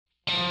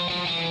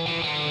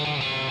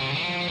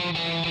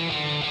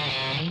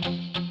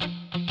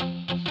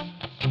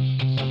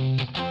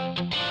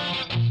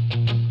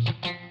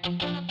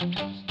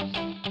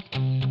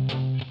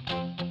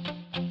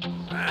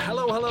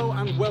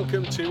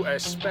welcome to a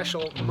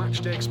special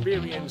matchday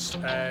experience.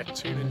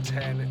 Tune in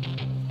 10,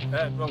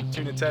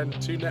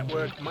 2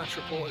 Network match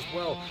report as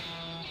well.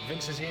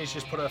 Vince is here. He's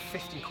just put a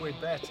 50 quid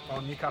bet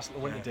on Newcastle to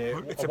win today.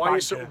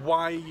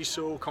 Why are you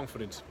so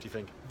confident, do you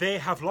think? They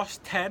have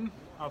lost 10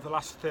 of the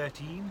last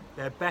 13.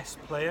 Their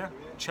best player,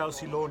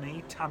 Chelsea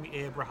loanee Tammy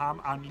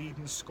Abraham, and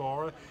leading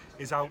scorer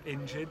is out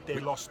injured.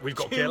 We've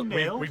got Gale.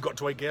 We've got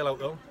Dwight Gale out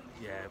though.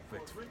 Yeah,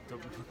 but it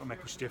doesn't make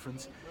much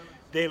difference.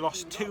 They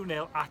lost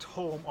 2-0 at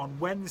home on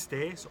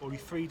Wednesday, so only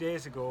 3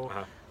 days ago,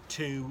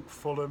 to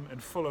Fulham,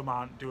 and Fulham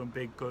aren't doing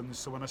big guns.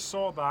 So when I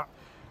saw that,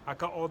 I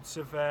got odds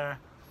of 8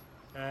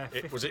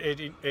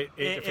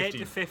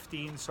 to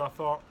 15, so I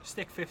thought,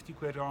 stick 50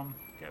 quid on,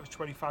 get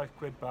 25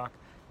 quid back.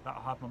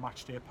 That'll have my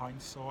match day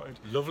pints sorted.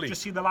 Lovely.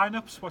 Just see the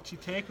lineups. What's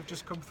your take? Have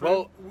just come through.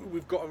 Well,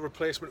 we've got a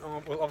replacement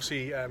on. Well,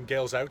 obviously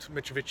Gale's out.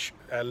 Mitrovic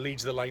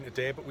leads the line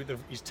today, but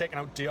he's taken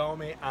out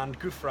Diarmi and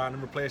Gouffran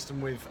and replaced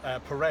him with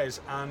Perez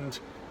and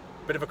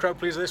a bit of a crowd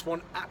pleaser. This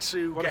one,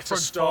 Atsu gets a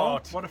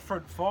start. What a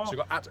front four!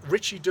 So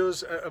Richie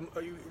does.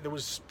 There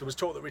was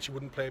talk that Richie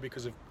wouldn't play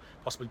because of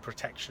possibly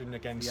protection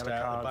against the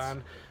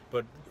ban,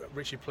 but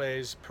Richie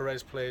plays,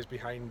 Perez plays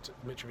behind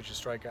Mitrovic's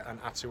striker, and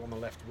Atsu on the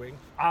left wing.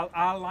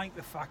 I like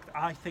the fact that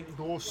I think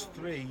those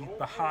three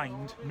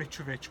behind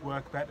Mitrovic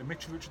work better.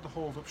 Mitrovic with the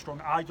hold up strong.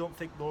 I don't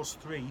think those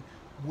three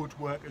would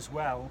work as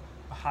well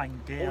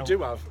behind Gale.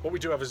 What we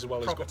do have as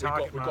well is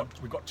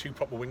we've got two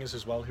proper wingers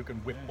as well who can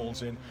whip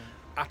balls in.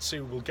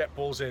 Atsu will get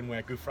balls in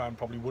where Gouffran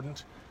probably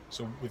wouldn't.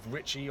 So with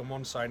Richie on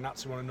one side and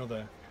Atsu on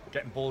another,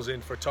 getting balls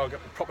in for a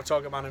proper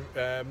target man,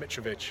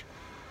 Mitrovic.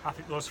 I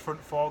think those front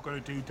four are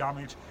going to do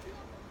damage.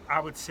 I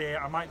would say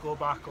I might go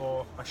back,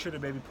 or I should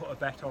have maybe put a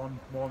bet on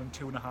more than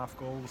 2.5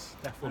 goals.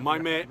 Definitely.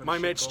 Well, my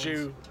mate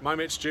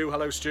Stu,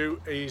 hello Stu,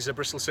 he's a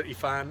Bristol City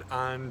fan,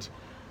 and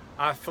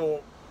I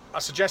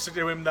suggested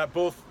to him that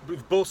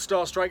with both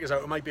star strikers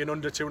out, it might be an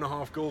under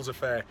 2.5 goals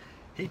affair.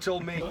 He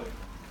told me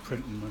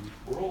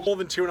more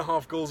than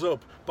 2.5 goals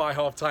up by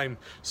half time.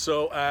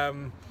 So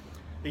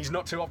he's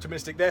not too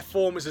optimistic. Their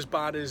form is as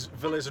bad as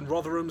Villa's and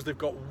Rotherham's. They've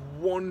got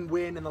 1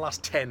 win in the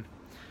last 10.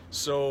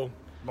 So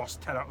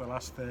lost 10 out of the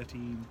last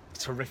 13.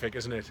 It's horrific,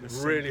 isn't it? It's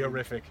really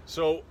horrific.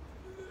 So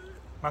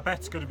my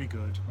bet's going to be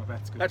good.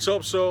 Let's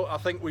hope so. I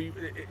think we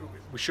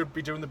should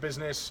be doing the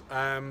business.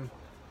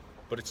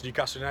 But it's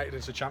Newcastle United.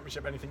 It's a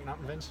championship. Anything can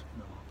happen, Vince?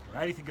 No,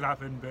 anything can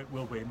happen, but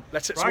we'll win.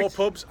 Let's hit some more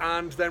pubs,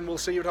 and then we'll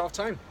see you at half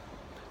time.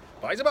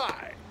 Bye.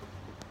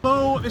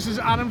 Hello, this is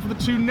Adam for the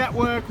 2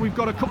 Network. We've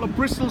got a couple of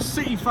Bristol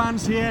City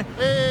fans here.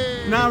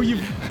 Hey. Now,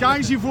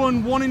 you've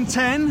won 1 in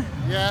 10.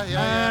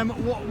 Yeah.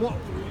 What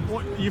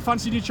you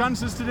fancy your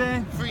chances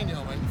today?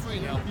 3-0, mate.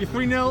 3-0. You're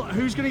 3-0.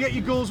 Who's going to get you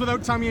goals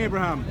without Tammy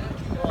Abraham?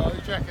 What do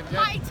you reckon?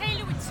 Matty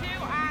Taylor with 2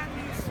 and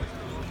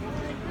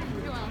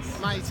who else?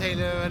 Matty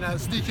Taylor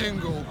and sneaking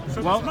goal.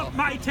 So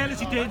Matty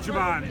Taylor's your danger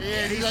man.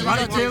 Yeah,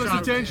 Matty Taylor's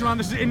the danger man.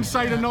 This is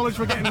insider knowledge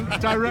we're getting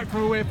direct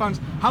from away fans.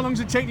 How long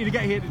does it take you to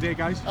get here today,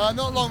 guys?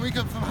 Not long. We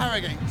come from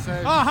Harrogate. So.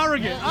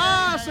 Harrogate.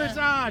 So it's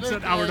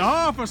an hour and a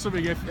half or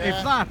something, if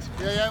that.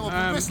 Yeah. Well,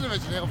 from Bristol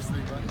originally,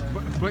 obviously.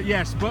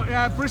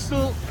 But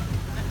Bristol.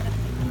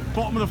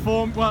 Bottom of the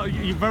form. Well,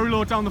 you're very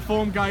low down the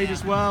form guide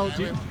as well.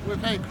 We're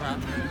paying crap.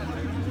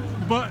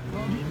 But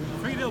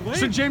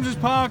St James's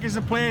Park is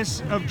a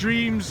place of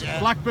dreams.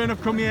 Yeah. Blackburn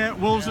have come here,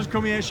 Wolves has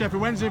come here,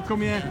 Sheffield Wednesday have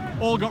come here.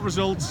 All got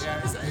results.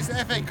 Yeah, it's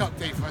the FA Cup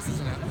day for us,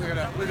 isn't it? We're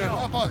gonna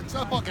up our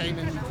game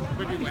and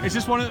we're gonna win. Is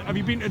this one? Have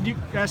you been to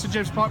St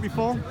James's Park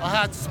before? I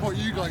had to support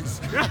you guys.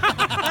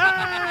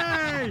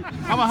 Hey!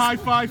 Have a high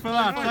five for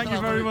that. Thank you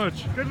very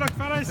much. Good luck,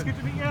 fellas. Good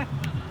to meet you.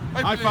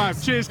 High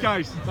five. Cheers,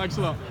 guys. Thanks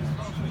a lot.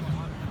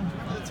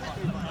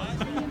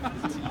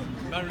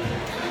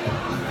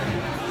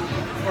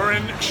 We're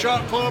in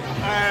Shark Club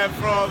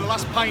for the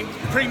last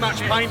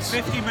pre-match pints.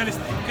 15 minutes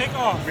to kick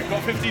off. We've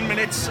got 15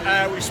 minutes.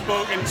 We've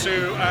spoken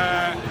to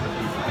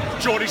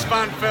Geordie's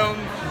fan film.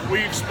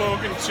 We've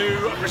spoken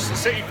to Bristol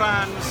City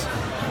fans.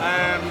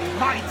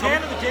 Matty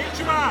Taylor, the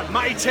danger man.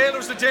 Matty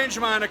Taylor's the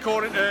danger man,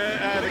 according to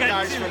the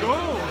guys from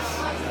goals.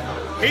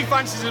 He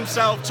fancies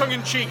himself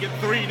tongue-in-cheek at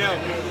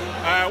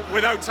 3-0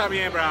 without Tammy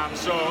Abraham.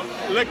 So,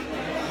 look,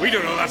 we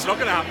don't know that's not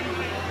going to happen.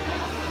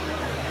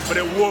 But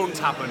it won't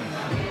happen.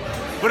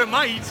 But it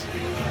might.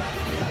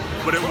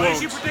 But it won't. What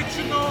is your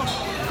prediction though?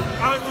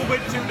 I think we'll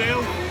win 2-0.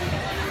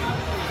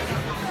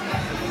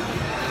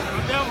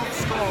 And they'll not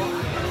score.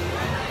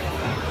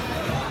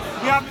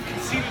 We haven't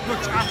conceded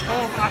much at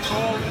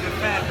all in the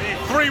fair bit.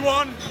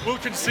 3-1. We'll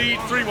concede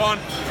 3-1.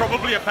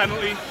 Probably a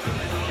penalty.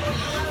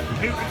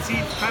 Who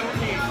concedes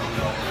penalty?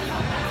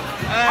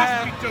 Has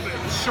to be done it,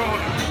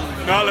 surely.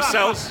 No,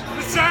 Lascelles.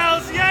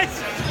 Lascelles,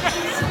 yes!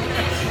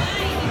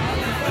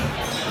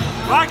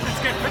 Right,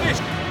 let's get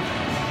finished.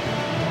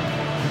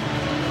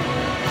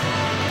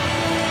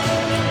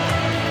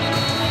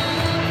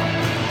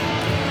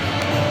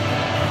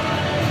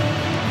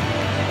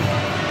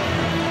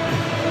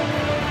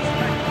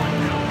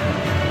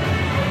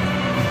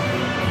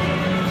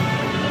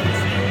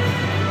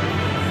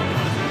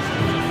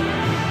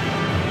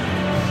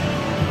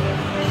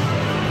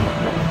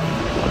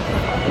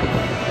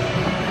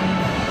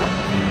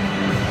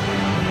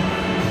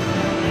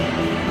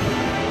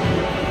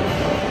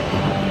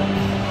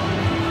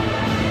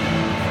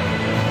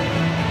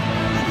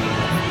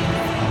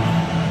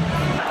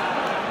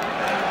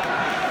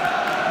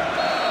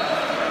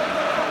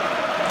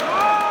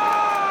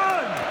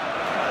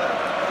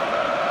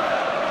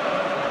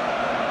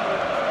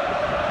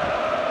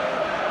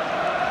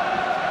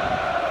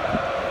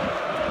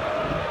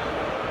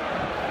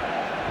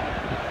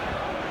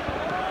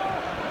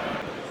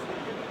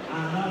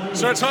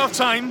 So it's half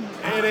time.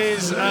 It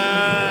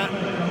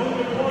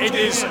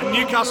is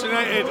Newcastle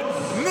United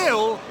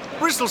 0,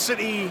 Bristol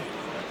City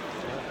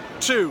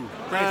 2.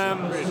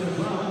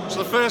 So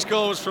the first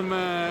goal was from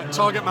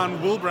target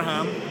man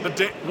Wilbraham.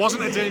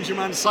 Wasn't a danger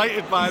man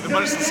cited by the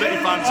Bristol City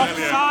fans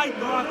earlier. Offside,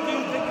 though, I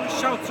do think the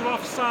shouts are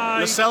offside.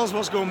 Lascelles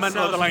was going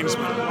mental at the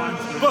linesman.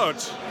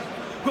 But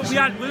we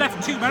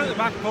left 2 men at the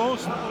back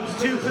post.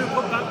 2 could have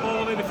put that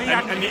ball in. If he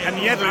and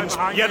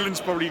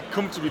Yedlin's probably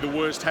comfortably the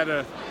worst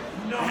header.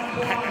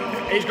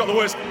 He's got the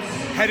worst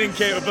heading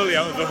capability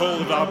out of the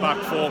whole of our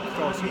back four.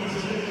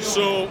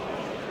 So,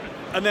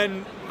 and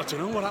then I don't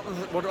know what happened.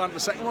 What happened to the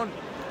second one?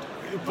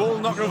 The ball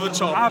knocked over the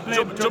top. I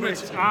blame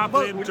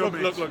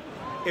Dummett. Look.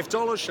 If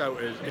Dollar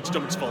shouted, it's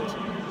Dummett's fault.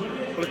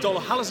 But if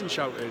Dollar hasn't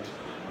shouted,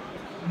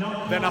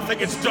 then I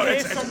think it's on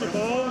the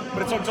ball.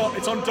 But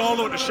it's on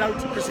Darlow to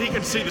shout because he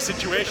can see the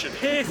situation.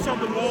 Pace on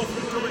the ball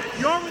from Dummett. If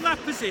you're in that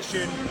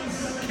position,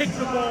 kick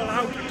the ball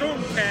out. I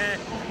don't care.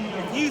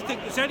 If you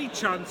think there's any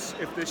chance,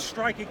 if the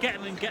striker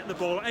getting the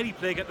ball, any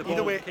player get the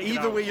ball.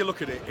 Either way you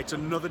look at it, it's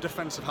another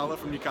defensive howler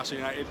from Newcastle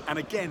United. And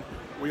again,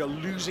 we are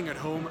losing at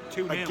home.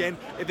 2-0. Again,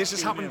 this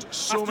has happened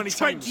so many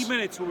times. 20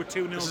 minutes we were 2-0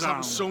 down. This has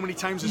happened so many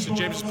times in St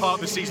James's Park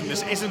this season.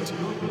 This isn't.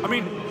 I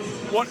mean,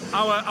 what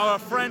our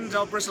friend,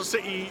 our Bristol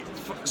City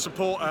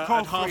supporter at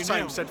half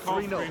time said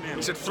 3-0.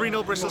 He said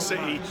 3-0 Bristol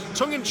City.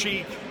 Tongue in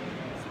cheek.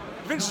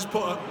 Vince has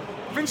put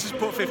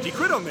 50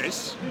 quid on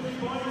this.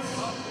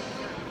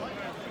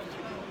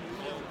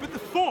 But the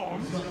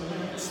form,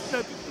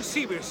 the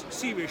serious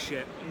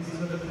shit.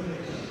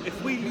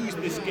 If we lose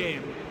this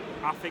game,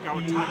 I think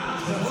our time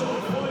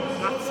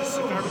that's the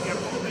severity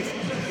of this.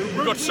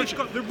 We've got such a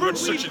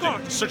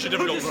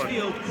difficult run.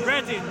 Huddersfield,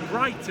 Reading,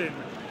 Brighton.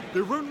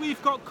 The run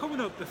we've got coming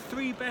up, the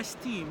 3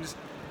 best teams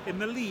in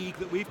the league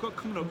that we've got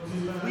coming up,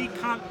 we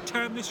can't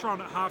turn this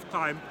around at half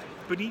time.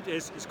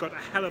 Benitez has got a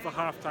hell of a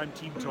half-time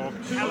team talk.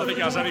 Hell of a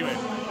gas anyway.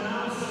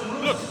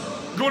 Look,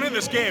 going in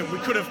this game, we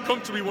could have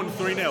comfortably won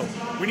 3-0.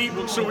 We're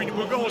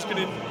always going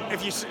to.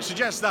 If you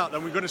suggest that,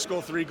 then we're going to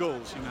score 3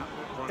 goals.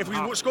 If we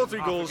score 3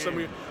 goals, then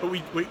we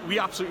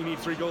absolutely need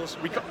 3 goals.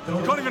 We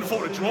can't even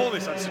afford a draw.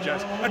 This, I'd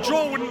suggest. A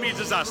draw wouldn't be a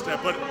disaster,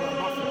 but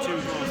not for 2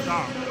 goals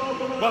down.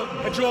 Well,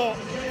 a draw,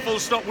 full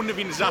stop, wouldn't have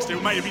been a disaster.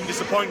 It might have been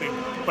disappointing,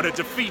 but a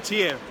defeat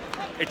here.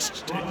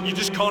 You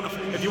just can't.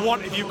 If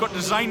you've got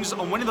designs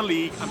on winning the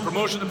league and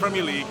promotion to the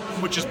Premier League,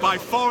 which is by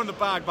far in the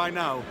bag by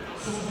now,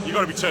 you've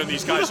got to be turning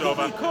these guys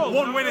over.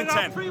 1 win in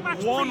 10.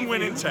 1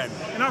 win in 10.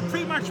 In our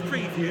pre-match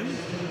preview,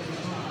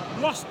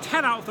 lost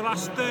 10 out of the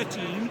last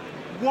 13.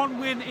 1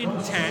 win in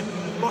 10.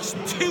 Lost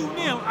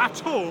 2-0 at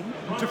home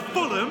to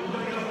Fulham.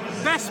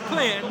 Best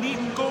player,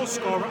 leading goal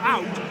scorer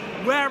out.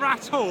 We're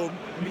at home.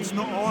 It's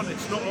not on.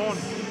 It's not on.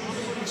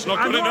 It's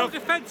not good enough. Our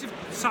defensive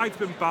side's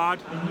been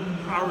bad.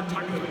 Our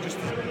attack has been just.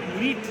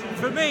 We need,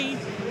 for me,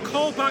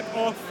 call back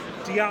off,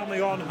 Diarmi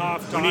on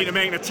half time. We need to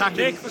make an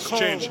attacking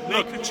change.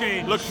 Make the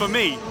change. Look, for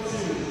me,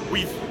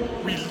 we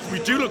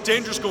do look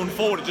dangerous going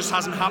forward. It just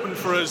hasn't happened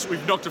for us.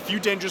 We've knocked a few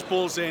dangerous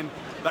balls in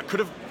that could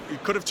have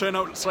turned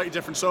out slightly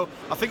different. So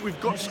I think we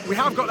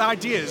have got the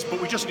ideas, but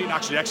we just need to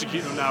actually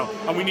execute them now.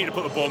 And we need to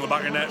put the ball in the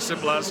back of the net.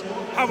 Simple as.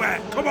 However,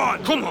 come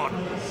on.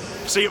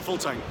 See it full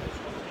time.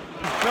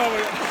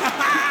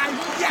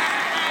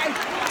 Yeah!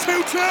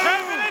 2-2!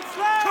 10 minutes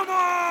left! Come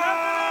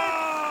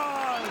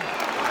on!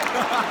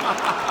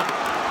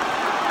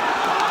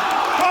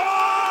 Come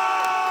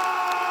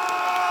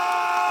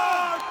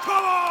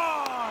on!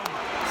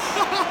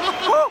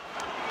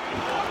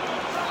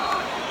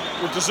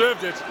 We've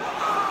deserved it.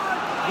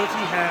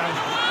 Bloody hell.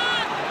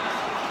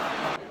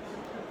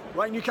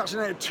 Right, Newcastle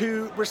United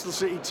 2, Bristol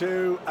City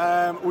 2.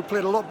 We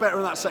played a lot better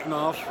in that second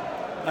half.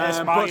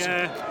 There's my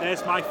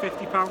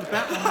 £50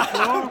 bet on the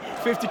floor.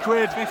 50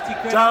 quid.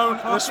 Down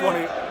this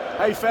one.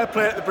 Hey, fair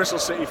play at the Bristol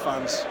City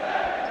fans.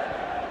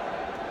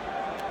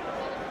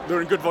 They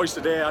were in good voice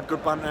today, had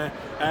good banter.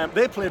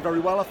 They played very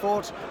well, I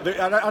thought.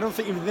 I don't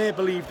think even they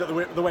believed that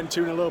they went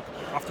 2-0 up.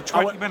 After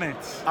 20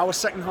 minutes. Our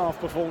second half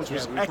performance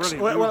was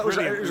excellent. Well, it was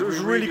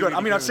really good.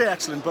 I mean, I'd say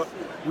excellent, but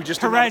we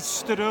just... Perez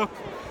stood up.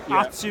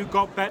 Yeah. Atsu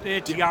got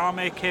better.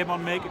 Diarmi came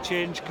on, make a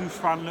change.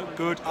 Gouffran looked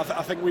good.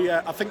 I think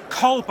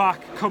Colback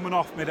coming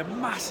off made a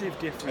massive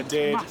difference. It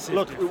did.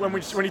 Look, when you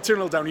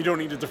 2-0 down, you don't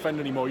need to defend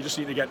anymore. You just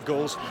need to get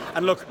goals.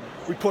 And look,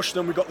 we pushed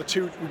them. We got the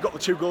two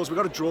goals. We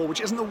got a draw,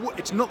 which it's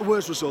not the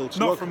worst result.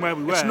 Not from where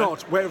we were. It's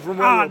not from where we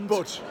were.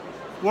 But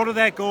one of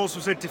their goals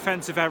was a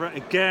defensive error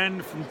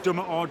again from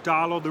Dummett or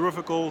Darlow. The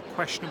other goal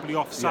questionably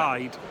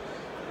offside.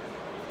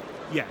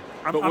 Yeah.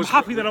 I'm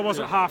happy that I was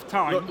at half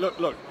time.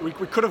 Look, we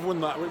could have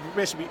won that.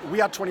 We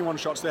had 21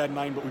 shots, they had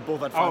 9, but we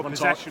both had 5 on target.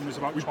 Possession was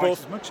about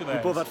twice as much of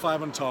theirs. We both had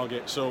 5 on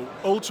target, so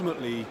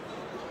ultimately,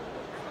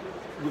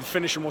 the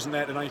finishing wasn't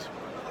there tonight.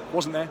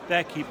 Wasn't there?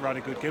 Their keeper had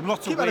a good game.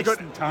 Lots of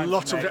wasting time.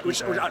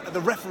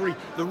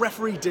 The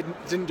referee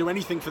didn't do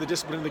anything for the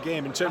discipline of the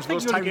game in terms of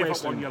those time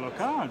wasting. One yellow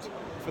card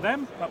for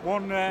them. That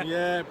one.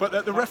 Yeah,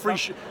 but the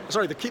referee.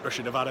 The keeper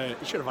should have had a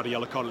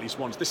yellow card at least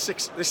once. This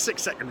 6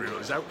 second rule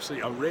is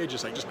absolutely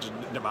outrageous. It just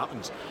never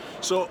happens.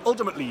 So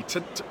ultimately,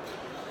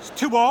 It's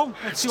 2-2.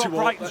 Let's see It's what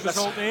 2-2. Brighton's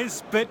result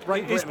is. But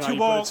Brighton, it is Brighton,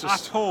 but 2-2 it's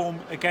just- at home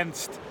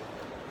against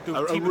the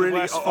a team really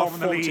with the worst form in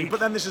the 14. league. But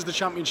then this is the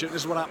Championship.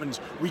 This is what happens.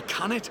 We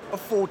cannot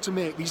afford to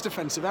make these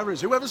defensive errors.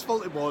 Whoever's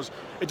fault it was,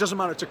 it doesn't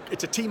matter.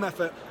 It's a team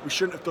effort. We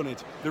shouldn't have done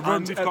it. The run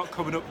And, we've got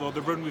coming up, though,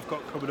 this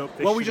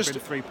well, we should just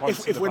have been 3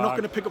 points if in we're the not bag.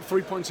 going to pick up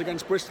 3 points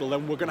against Bristol,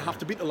 then we're going to have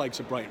to beat the likes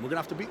of Brighton. We're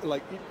going to have to beat the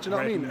do you know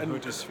what I mean? Reading,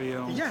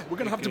 Huddersfield, Yeah, we're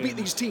going to have to beat Wigan.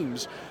 these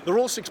teams. They're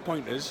all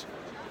 6-pointers.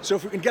 So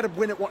if we can get a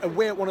win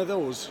away at one of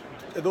those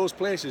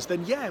places,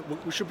 then yeah,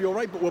 we should be all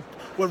right. But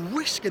we're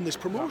risking this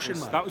promotion,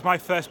 man. That was my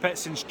first bet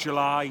since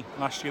July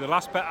last year. The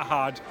last bet I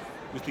had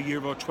was the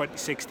Euro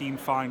 2016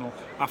 final.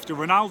 After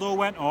Ronaldo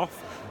went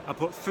off, I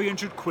put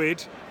 300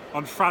 quid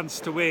on France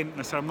to win, and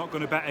I said I'm not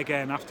going to bet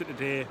again after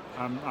today,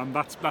 and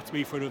that's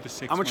me for another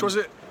 6 How much was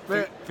it?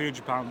 Mate?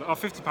 £300 or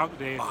 £50 a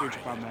day,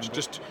 £300 then.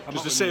 Just I'm to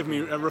not save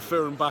winning me again.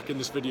 referring back in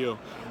this video.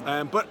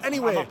 But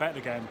anyway, I'm not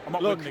betting again. I'm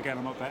not look, winning again.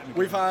 I'm not betting again.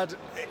 we've had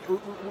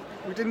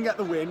we didn't get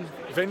the win,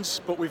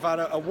 Vince, but we've had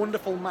a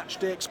wonderful match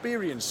day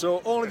experience. So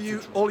all of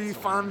you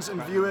fans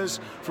and viewers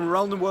from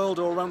around the world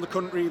or around the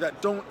country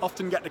that don't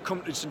often get to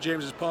come to St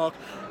James's Park,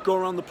 go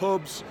around the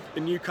pubs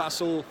in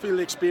Newcastle, feel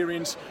the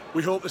experience.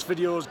 We hope this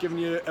video has given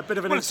you a bit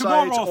of an It's a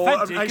insight more or a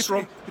authentic. nice,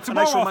 It's a a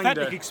more nice authentic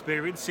reminder.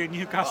 experience seeing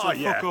Newcastle Oh,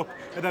 yeah. fuck up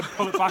and then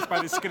pull it back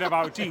by the skin of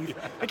our teeth.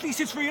 At least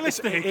it's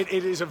realistic. It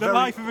is a the very,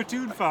 life of a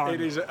Toon fan.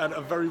 It is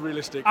a very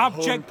realistic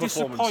Abject home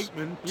performance.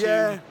 disappointment to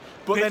Yeah,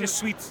 but then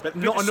bittersweet but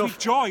not enough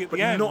joy at but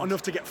the end. not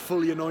enough to get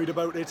fully annoyed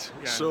about it.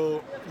 Yeah.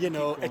 So you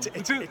know, it's a we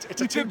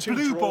 2-2 took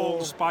blue draw.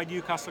 balls by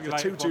Newcastle It's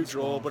a United. 2-2 once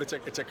draw, more. but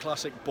it's a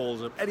classic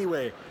balls up.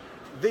 Anyway,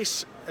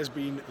 this has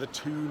been the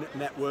Toon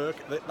Network.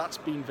 That's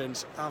been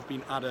Vince. I've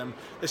been Adam.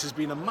 This has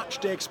been a match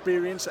day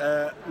experience.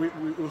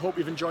 We hope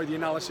you've enjoyed the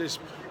analysis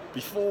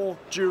before,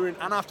 during,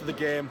 and after the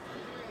game.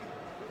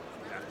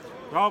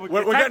 Well,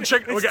 We're getting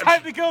chucked. It's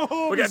time to go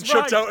home. We're getting it's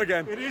chucked right. out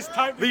again. It is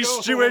time to These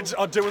go stewards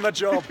home. are doing their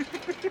job.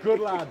 Good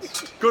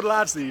lads. Good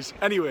lads, these.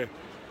 Anyway,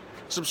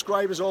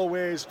 subscribe as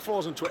always. Follow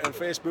us on Twitter and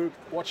Facebook.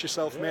 Watch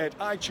Yourself Made,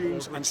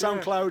 iTunes and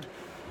SoundCloud.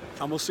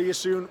 And we'll see you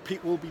soon.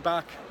 Pete will be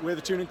back with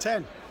the Tune in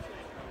 10.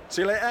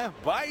 See you later.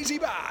 Bye,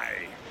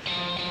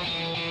 bye.